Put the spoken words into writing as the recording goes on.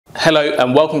Hello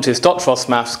and welcome to this Dr. Frost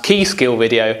Maths key skill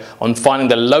video on finding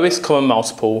the lowest common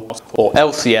multiple, or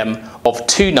LCM, of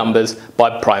two numbers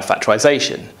by prime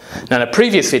factorisation. Now in a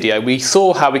previous video we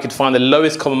saw how we could find the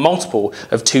lowest common multiple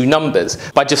of two numbers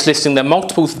by just listing their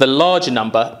multiples of the larger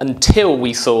number until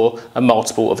we saw a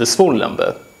multiple of the smaller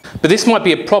number. But this might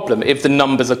be a problem if the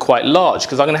numbers are quite large,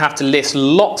 because I'm going to have to list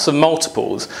lots of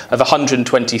multiples of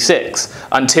 126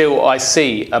 until I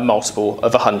see a multiple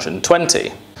of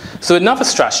 120. So another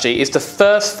strategy is to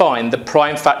first find the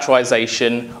prime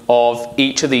factorisation of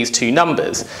each of these two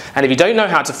numbers. And if you don't know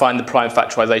how to find the prime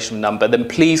factorisation number, then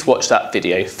please watch that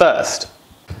video first.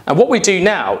 And what we do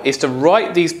now is to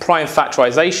write these prime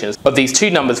factorisations of these two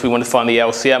numbers we want to find the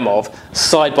LCM of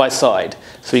side by side.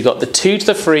 So we've got the 2 to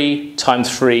the 3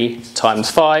 times 3 times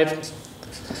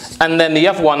 5. And then the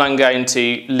other one I'm going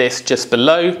to list just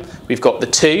below. We've got the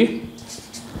 2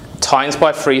 times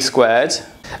by 3 squared.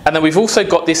 And then we've also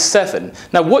got this 7.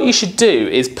 Now what you should do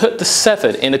is put the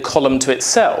 7 in a column to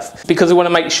itself, because we want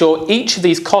to make sure each of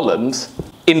these columns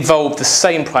involve the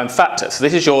same prime factor. So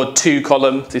this is your 2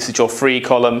 column, this is your 3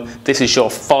 column, this is your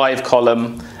 5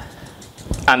 column,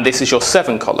 and this is your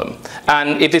 7 column.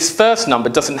 And if this first number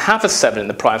doesn't have a 7 in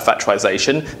the prime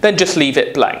factorisation, then just leave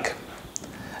it blank.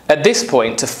 At this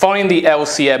point, to find the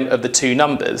LCM of the two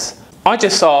numbers, I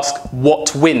just ask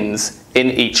what wins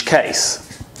in each case.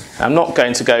 I'm not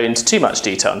going to go into too much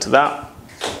detail into that.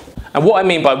 And what I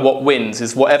mean by what wins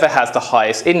is whatever has the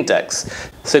highest index.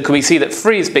 So can we see that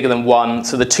 3 is bigger than 1,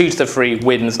 so the 2 to the 3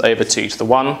 wins over 2 to the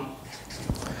 1.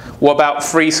 What about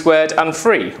 3 squared and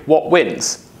 3? What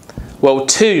wins? Well,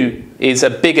 2 is a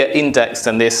bigger index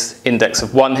than this index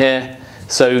of 1 here,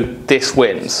 so this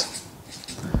wins.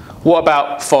 What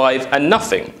about 5 and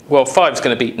nothing? Well, 5 is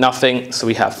going to beat nothing, so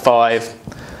we have 5.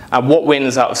 And what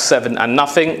wins out of 7 and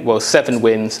nothing? Well, 7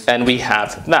 wins, and we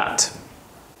have that.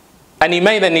 And you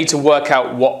may then need to work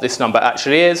out what this number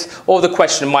actually is, or the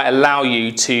question might allow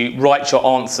you to write your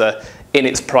answer in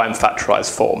its prime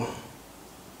factorised form.